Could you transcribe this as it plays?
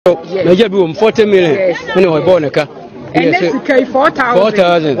Nigeria be 40 million. Anyway, Bonica. And this is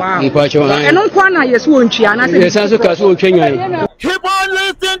 4,000. Wow. And on Kwana, yes, won't you? And I said, Azuka, so Kenya. Keep on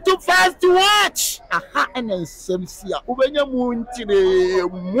listening to Fast to Watch. Aha, and then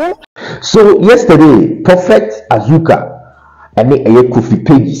So yesterday, Prophet Azuka and the Kofi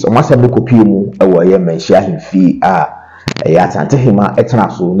pages on Master Kopi away Manhyia him fee Sante Hima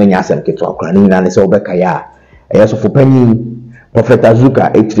etnaso na nyasem keto akra ni na se obeka ya so for penny Prophet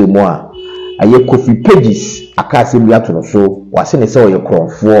Azuka etremu a aye Kofi pages akase bi ato no so wase ne se oye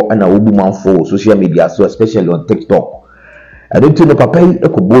kronfo na obu manfo social media so especially on TikTok adonto no papa yi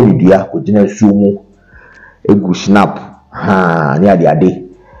ekobo ni dua ko gina sumu egu snap ha ni ade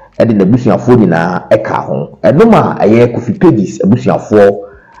ede na busuafo ni na eka ho enoma aye Kofi pages abusuafo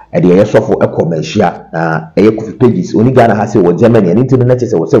ede ye sofo ekọ Manhyia na eye Kofi pages oni Ghana ha se wo Germany ani tinu na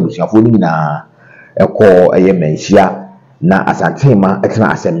chese wo se busuafo ni na ekọ eye Manhyia na asantema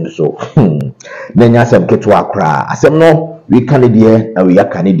etna asem so na nya asem keto akra asem no we Canadian na we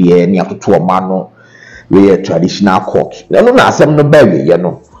Canadian ni atoto ma no we traditional court na no na asem no ba we ye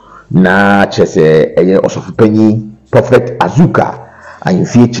no na chese eye osofu panyi Prophet Azuka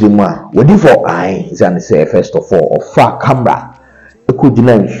ayimfie chirimu a wodi for ai zan say first of all ofa camera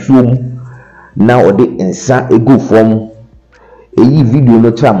ekojina nsum na ode ensa egu from eyi video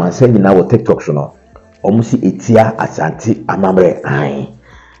no chama send na wo TikTok so no omusi etia asante amamre ai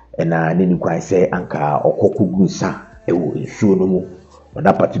na nini kwan say anka okokogu nsa ewo nsuo no mu on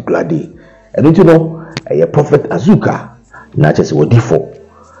that particular day and you know Prophet Azuka na chese wodi for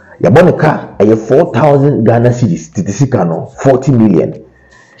yabonika 4,000 Ghana cedis titisika no 40 million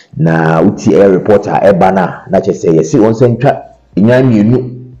na uti air reporter ebana na chese yesi on sentwa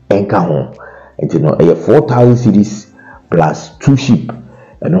inyamienu enka ho enti no 4,000 cedis plus 2 sheep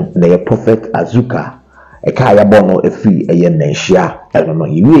na Prophet Azuka eka ya bono efi Manhyia no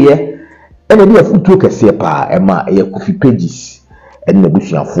yiwe ene dia futu kese pa ema Kofi pages ene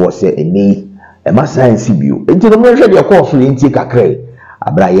busuafo se ene ema science bio enti no mo hwe dia course enti kakre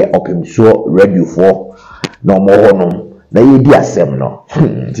abraye opemso radio for no mo hono na ye di asem no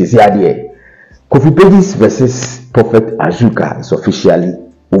tisi ade Kofi pages versus Prophet Azuka is officially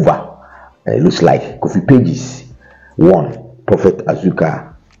over. It looks like Kofi pages won, Prophet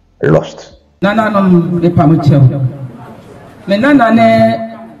Azuka lost. Nana no de pamuchel. Me nana ne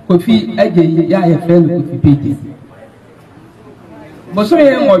Kofi eje ya ye friend Kofi pages. Boso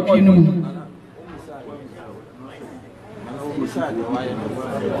ye nwotwi nu.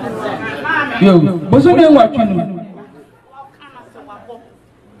 Yo, boso ye nwotwi nu.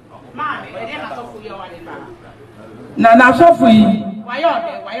 Na sofu yi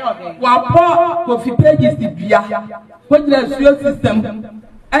wapo Kofi pages dibia kodira suyo system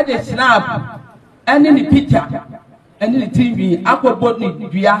e de snap eni ni picture eni ni TV akobo ni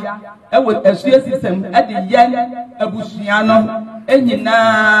dua e wo suyo system e de yen abusua no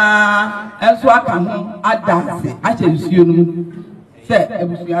enyina enso aka ho adase ache suyo no se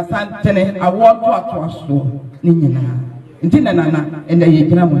abusua santene awo to aso ni nyina ntina nana enda ye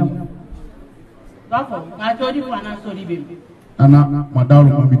gina mo Ana madalu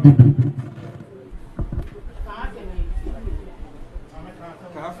mabitibi.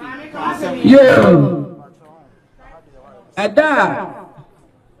 Yo. Ada.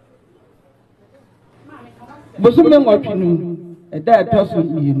 Bosume ngotwinu. Ada toso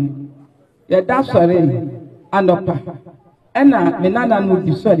yinu. Ya da sore anopa. Ena menana no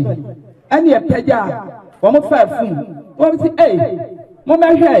di sore. Ene epeja wo mo fa fun. Wo bi mo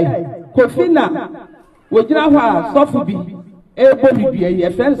mehwe Kofi na wojina ho a sofu bi ebo ni dua ye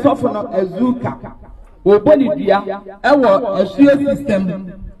fen sofu no Azuka obo ni dua ewo asuo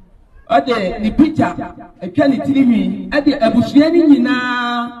system ode ni picture etwa ni tirimi ade abusua ni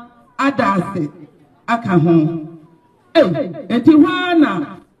nyina adase aka ho enti ho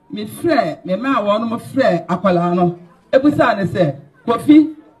na me frɛ me ma won mo frɛ akwala no ebusa ne se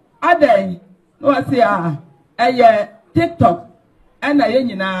Kofi adan no ase a eye TikTok ana ye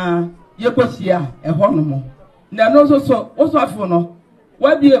nyina yekosia ehonomo na no so osofo no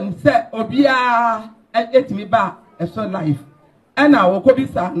wabiem se obia etimi ba eso life ana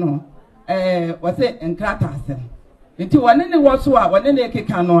wokobisa no wase enkrata asem nti wone ne woso a wone ne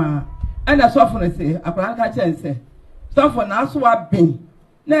keka no a ana sofo no se akranka chense sofo na aso aben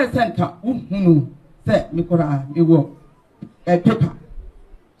na esenka uhunu se mikora mewo paper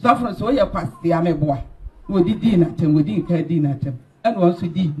sofo no so ye kwase ameboa wodidi na tem wodi ka di na tem and once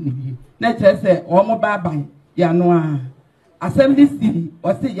di ni na chese o mo baban ya no a assembly city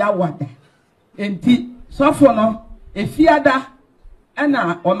o se ya wada enti sofo no efiada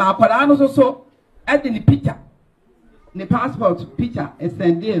na o ma akwara no so e de ni picture ne passport picture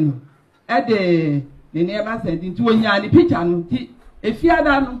sending no the never sending to when you picture no if you are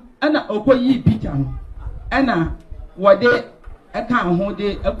done and okoyi picture no and what they a can hold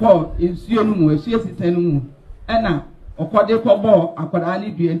a call in Sionumu, Siasinum, and okode kobo akwara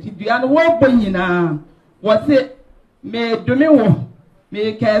ni dua nti dua no wo bonyina wo se me dome wo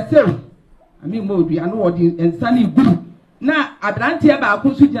me kese ami mo dua no wo di ensane gu na abrante ba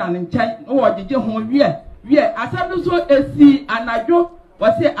ko su gina ne nkyɛn no wo gege ho wie asam no so esi anadwo wo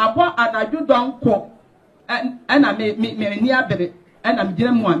se abo anadwo donko ɛna me ni abere ɛna me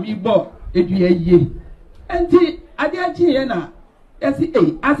gina mu a me bo edua yie nti ade achi ye na esi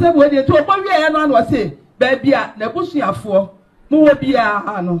asam wo de to bo wie ye no wo se Babia, na busuafo mo wo bia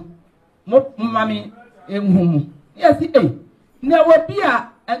ano mo mami enhumu yes na wo bia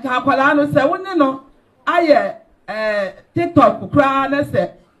enka akwala no se woni no aye TikTok kra na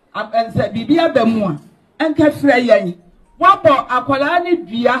se ense bibia bamu a enka frɛ yan wabɔ akwala ni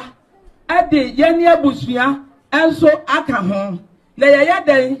dua ade yeni abusua enso aka ho na yeye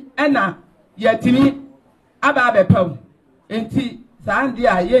den na yatimi aba abepam enti sande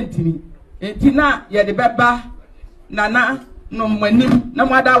a yentimi enti na ye de beba nana no manim na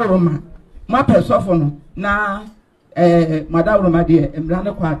madawroma ma pesofo no na madawroma de emra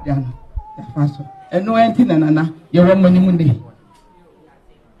ne kwa ada no ya faso eno enti na nana ye wo manim ne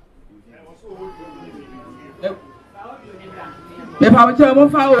me pa wo che mo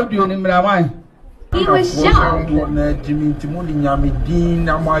fa audio ni mra wan He was shocked. Jimmy Timodi Nyamidin,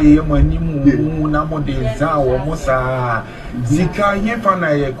 Namaye Manimu, Namo de Zawa Mosa, Zika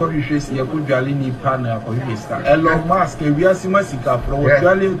Yefana, Kofi, Yakujalini Pana, Kofi, Elon Musk, we are Simasika, Pro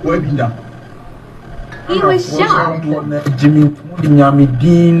Webida. He was shocked. Jimmy Timodi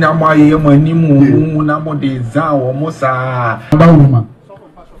Nyamidin, Namaye Manimu, Namo de Zawa Mosa. Bauma,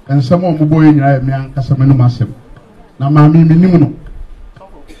 and some of Boy in Iran Casamano Massif. Namami Minimuno.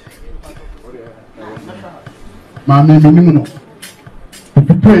 Mami minimuno.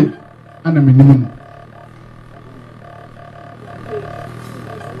 Pray and a minimuno.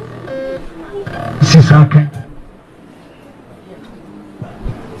 Sisaka.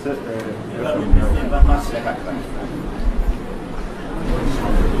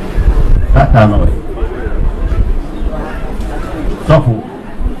 Tatano. Sofu.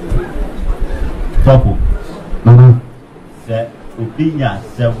 Se opinya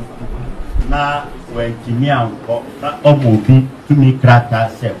se na when Kimian na omobi to me krata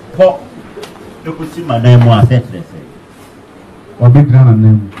se po to kusi manemo asetre se obi grana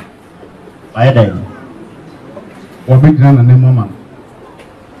nemu ayeda obi grana nemu man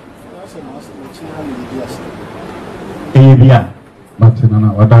ebia matina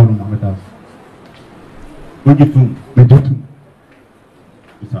na wadaru mameda ojitu mejetu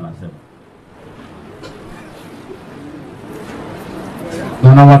isana se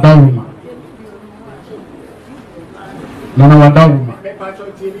na wadaru ma Nana Wadawuma.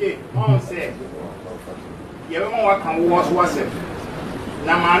 You don't want to watch it.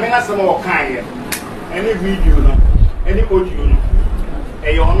 Now, my man has some more kind. Any video, any audio,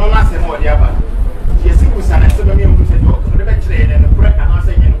 and you're not some more the other. You see, we send some of you to the battery and the break and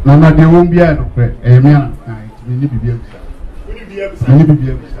answer you. Nana, there won't be no prayer. Amen. We need to be able to. We need to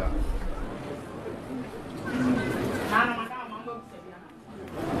be able to.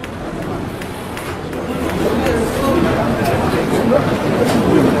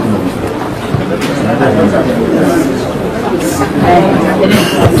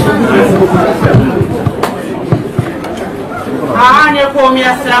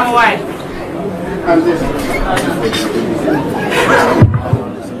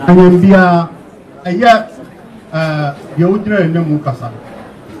 Anyambia aya yewudre ne mu kasa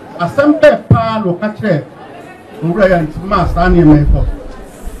asempe pa lo ka kire owura ya ntima asa ne me ko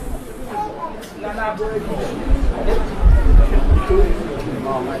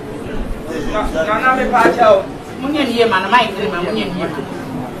Nana me pa chao munye niye mana mai kire ma munye niye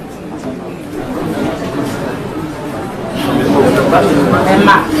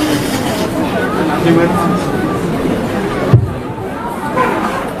Emma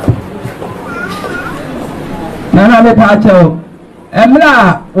Nana me pa chao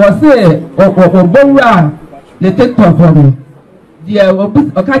Emra was o bowra le TikTok for me dia o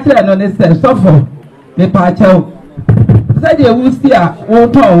ka kire no ne se suffer me pa chao said you will see a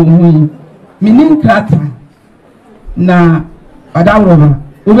water meaning crata na Adawroma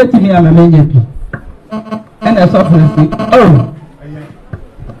over to me and a many and a suffering. Oh,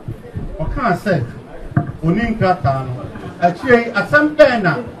 I can't say, Unin Cratano, actually, at some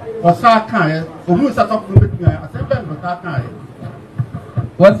pena or Sakai, or who's a top of a seven or Sakai.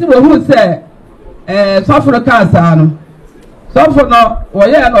 What's it who said, suffer a casano? Suffer no, or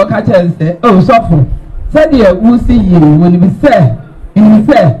yeah, no catch and say, oh, suffer. Said ye, who see you when we say, in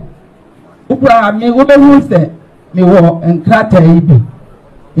say, Upra me, woman who say, me walk and crater ibi.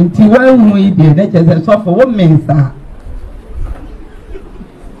 Inti when we did, that is a suffer woman, sir.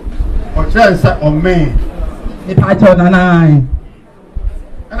 Or chance or me. The patron and I.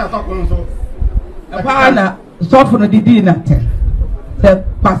 And I thought so. A partner, suffer the dinner. The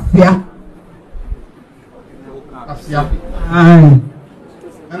Passia. Aye.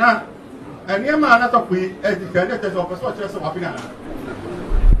 And your man, I thought we educated us of such as of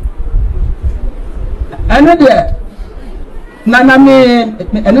I know that Nana me,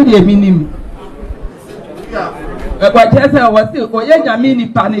 I know the meaning. But what I was still, or young mini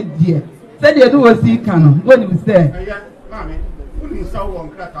panic, dear. Said you do a sea canon. What do you say? Mammy, who is so one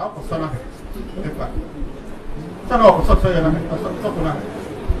crack out for son? Son of such a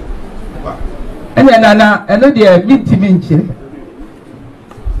and then I know they are meeting.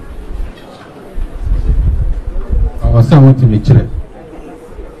 I was so to be children.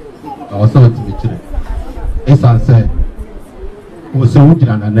 I was so to be children. It's answered. Was so good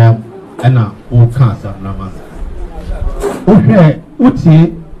and now, and now, all cancer, Namas. Okay,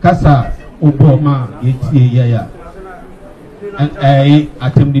 Uti, Casa, Obama, yeah. And I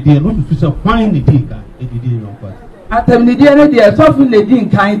attempted the look to find the digger, it did not. Attempted the idea, soften the din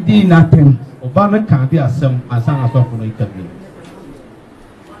kind D nothing. Obama can't be as some as an assault.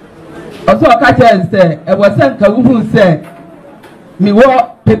 Also, I catch and say, I was sent who said, me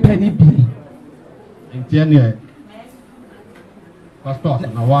walk penny be. In January, Pastor,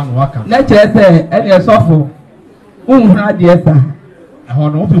 no one walk. Let's say, and you're soft. Had yes, sir. I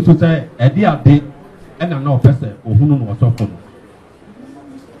want to say, a dear day, and I know person who was soft.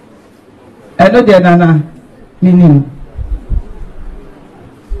 I know the Nana meaning.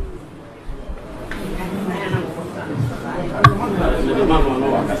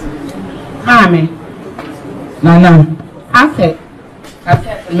 Mammy, Nana, I said,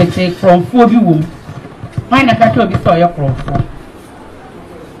 me take from 4 women. Mine a catch of saw your from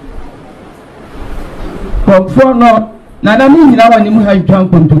 4 no, Nana means now when you have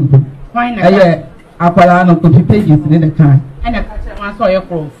drunk on to. Mine a Apollo could pages in the car. And I catch my saw your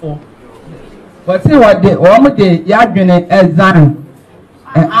from 4. But see what they almost the Yadrin exam.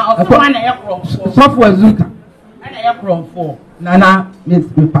 Software Azuka. And I from 4. Nana, Miss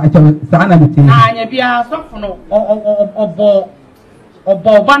Pacho, Sana, I be a soft or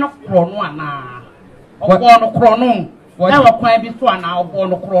Bobano Chrono, or Bono Chrono, whatever quite before now,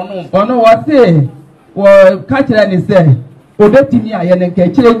 Bono Chrono. Or no, what say? Well, catch it and say, oh, that me, I and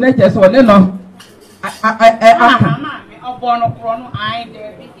catch it, natures or no. I Bono Chrono, I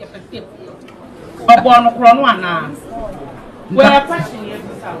dare be a Pacific. Or Bono Chrono, where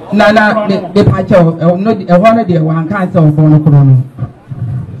Nana, the Pacho, no, one of the one kinds of Bono Chrono.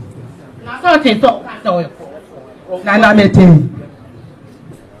 So, Nana Mete.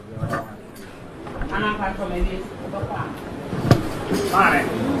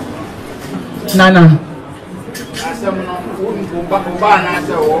 Nana.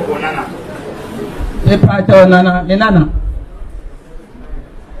 The Pacho, Nana, the Nana.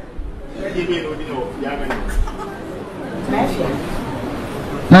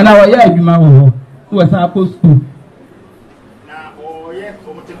 Nana, why are you, Mamma? Who was our post to?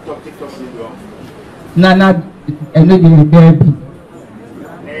 Nana, and the baby.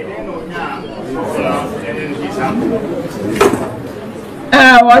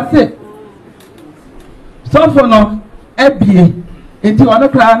 What's it? So for no, Abby, into one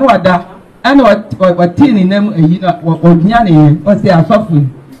o'clock, no other, and what teen in them, you know, what Yanni, what's their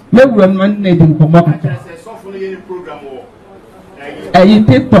suffering? No one made him come up. A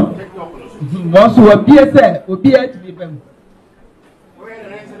TikTok was what be a said, would be at them.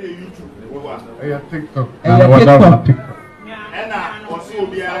 TikTok. And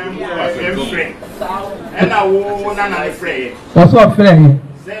I won't afraid. What's so afraid?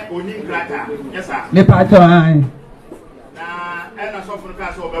 Say, only grata, yes, sir. Me pato eye. And I saw from the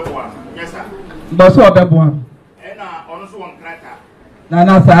castle of Bebois, yes, sir. But so Bebois. And I also want grata.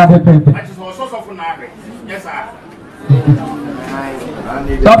 Nana, sir, I just also saw from Nave, yes, sir.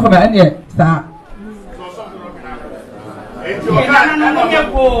 So from any, sir.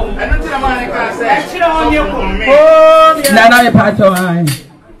 Nana, me pato eye.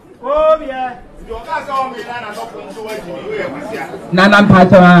 Oh, yeah. Nana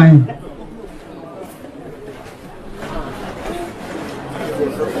pato eye.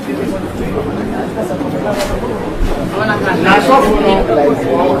 Now, soft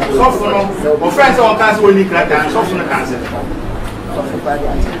friends on castle will need that, soft on the castle.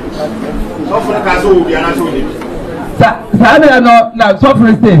 Soft on the castle will be an answer. Sabe na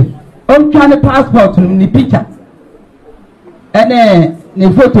software say on try passport ni picture ene ni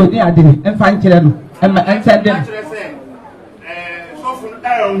photo ni ade en fa nkire no en send them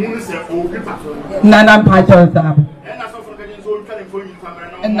software hu se o paper na pacha sa na software ka din so try for you camera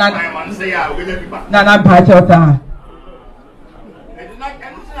no man say ya o be paper na pacha sa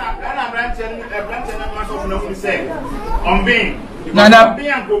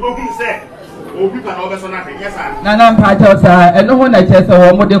Nana Patosa, and no one I test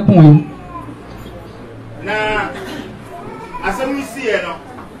or more the queen. Now, as we see,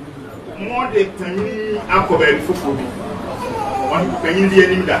 more the penny alcohol for food. One penny the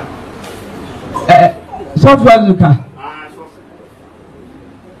enemy. Software Azuka.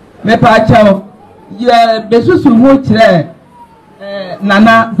 Me Pacho, yeah, Besus who there.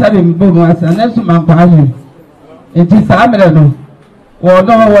 Nana sabi mbogo asa nesu mampayu enti samere no wo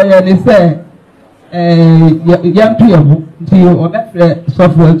no wo ye ni se yantu yabu nti o befre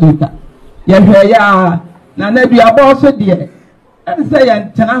software tuta ye hwe ya nana bi abo so de en se ye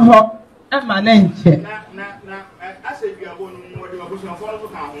ntena ho e ma na nche na ase bi abo no mo de abusu afo no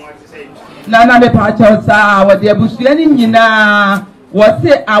ka ho ati se nana me pa cha sa wo de abusu ani nyina wo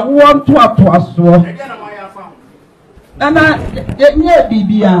se awo nto aso Nana, ye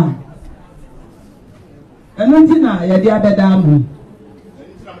bibia. Enunti na ye dia beda mu.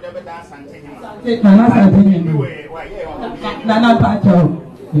 Nana santini. Nana pacho.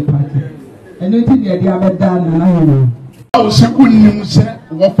 Enunti ye dia beda nana ho. O se kunnim se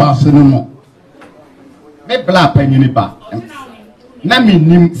wo paase no no. Me bla panyini ba. Na me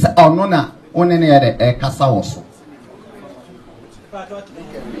nim se ono na one ne ye de kasa wo so.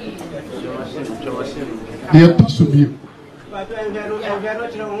 Ye to subi.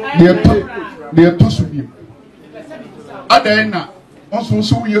 They toss you. Adena,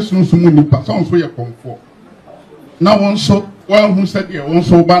 also, we are soon nipa, sounds for your comfort. Now, one so, well, who said, yeah, one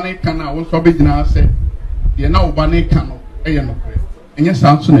so banny can I also be now said, you're now banny canoe, and yes,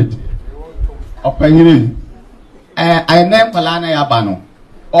 answer it. Opinion. I name Palana Yabano,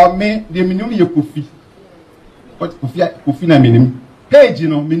 or me, the minimum you Kofi. What Kofi na minimum? Page, you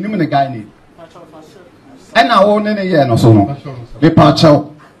know, minimum the guy need. And I won't any year no so no. The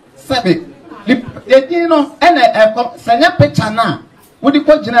pacho. Sabi. The no and a send a picture now. Would you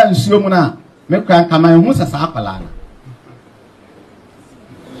put general Sumuna? Make crank come and who's a sapalana.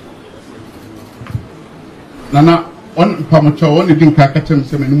 Nana, one Pamacho only didn't catch him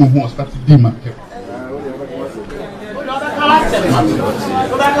some and who was started demon.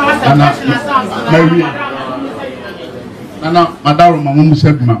 Nana, Madame Mamu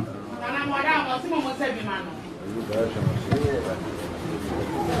said, ma'am.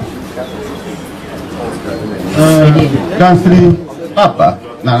 Dancing, Papa,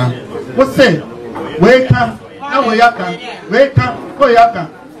 Nana. What say? Wake up, now wake up, go yaka.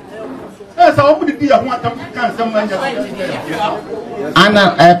 That's all would be a one time someone.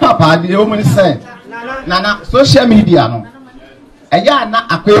 Anna, Papa, the woman said, Nana, social media. No, a yana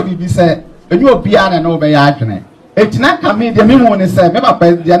a baby said, a new piano and over yard. It's not coming, the mean one is said, never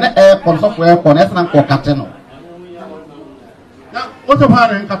pay the air for software for Nesna or Catino. Now, what's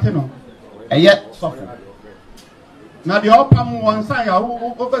about in Catino? A yet software. Now the open one side,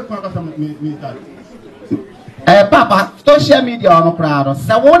 over Papa, social media on a crowd.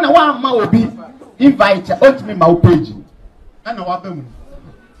 So one will be invited to me my page. And a weapon.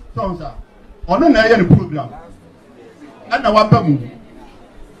 So, sir, on an air program. And a weapon.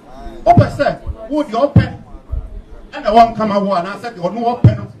 Open, sir, would you open? And I won't come out and I said, no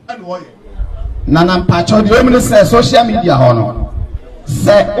open and why. Nana Pacho, the woman says social media honor.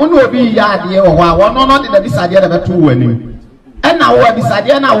 Say, will be yard here or one or not in this idea of a true winning. And now what this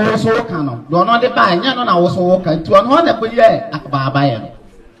idea now also can. You're not the buy, and I also walk into an honor for you at Baba.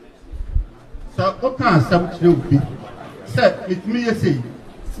 So, what can some you be? Said with me, you see.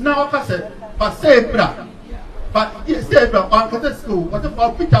 Now, I said, but say, bra. But you say, bra, on the school, what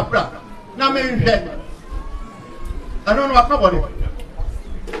about Peter Bra? Now, me head. I don't know what about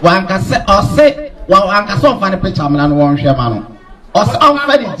it. One can say, or say, well, one can so find a picture and one share man. Or some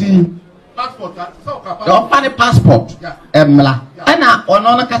funny passport, your funny passport, Emla. And I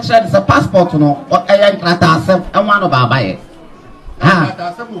on a catch is a passport, no, or a young crata, and one of our buy. Ah,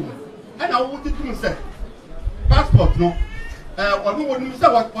 and I would say passport, no. Or who would say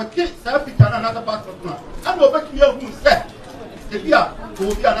what kids self picture another passport now. I know what you said. If you are,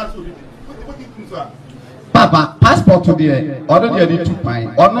 will be another. What do you think? Papa, passport to the other day, 2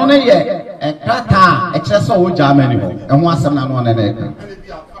 pints. Or no, a crata, excess of Germany, and one some on an egg.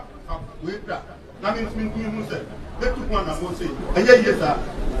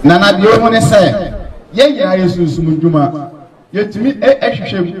 Nana, the woman say, yen ya yesusum ndwuma yetimi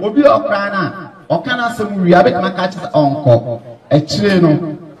ehwehwem obi okra na okana asem wi abet maka chi onko echire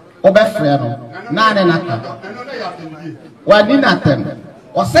no obefre no na ne naka wani natem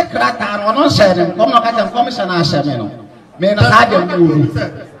o secretary no share nkom no ka information na share no me na ha de mu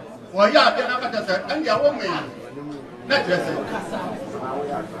o ya de na ka se ndia wo me na dresse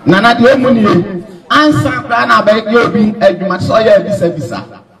nana de mu ni ansa kra na ba ye obi adwuma so ya bisa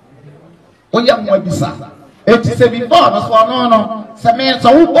oya mo bisa eti se before no so no se me so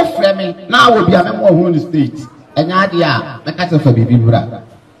wo frɛ me na wo bia me mo ho ni state enya ade a me ka fa bibi bura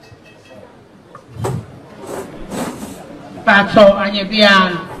pato anye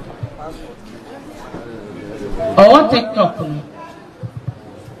bia o TikTok no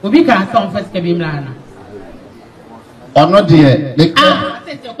obi ka son first ke bi mlana ono de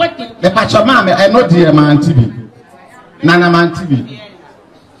le pato ma me eno de ma antibi nana ma antibi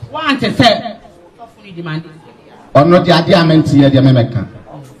want to say demand ono de ade amenti ye de memeka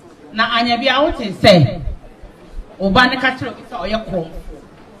na anya bia what is say oba ne ka kire so oye ko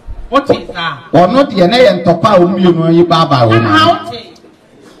what is that ono de na ye ntopa o mienu yi baba o ma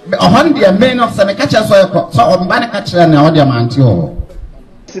ohon de me no se me ka kire so oye ko so oba ne ka kire na o de manti o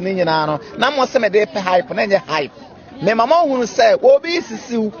sini nyina no na mo se me de pe hype na nye hype me mama hunu say obi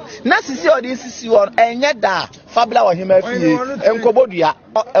sisiu na sisi o de sisiu on enye da fabula wa hima fie enkobodua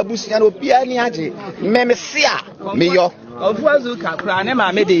abusia no bia ni age me sia me yo ofu Azuka kra ne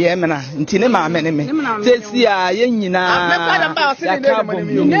ma me de ye mena nti ne ma me ne me tesi a ye nyina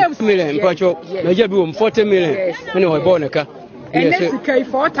million mpacho na je bi wo 40 million ene wo bo ne ka yes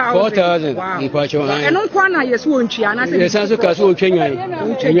 4,000 mpacho eno kwa na yesu ontua na se yes aso ka so ontwenyan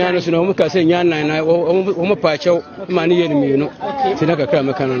enyan no so no mo ka se enyan nan na wo mo pacho ma ne ye ne me no ti na kakra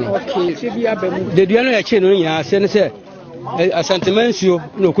me kan no okay se bi abamu de dua no ya che no nya se ne se asantemansuo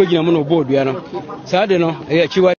no ko gina mo no bo dua no saa de no e ya chiwa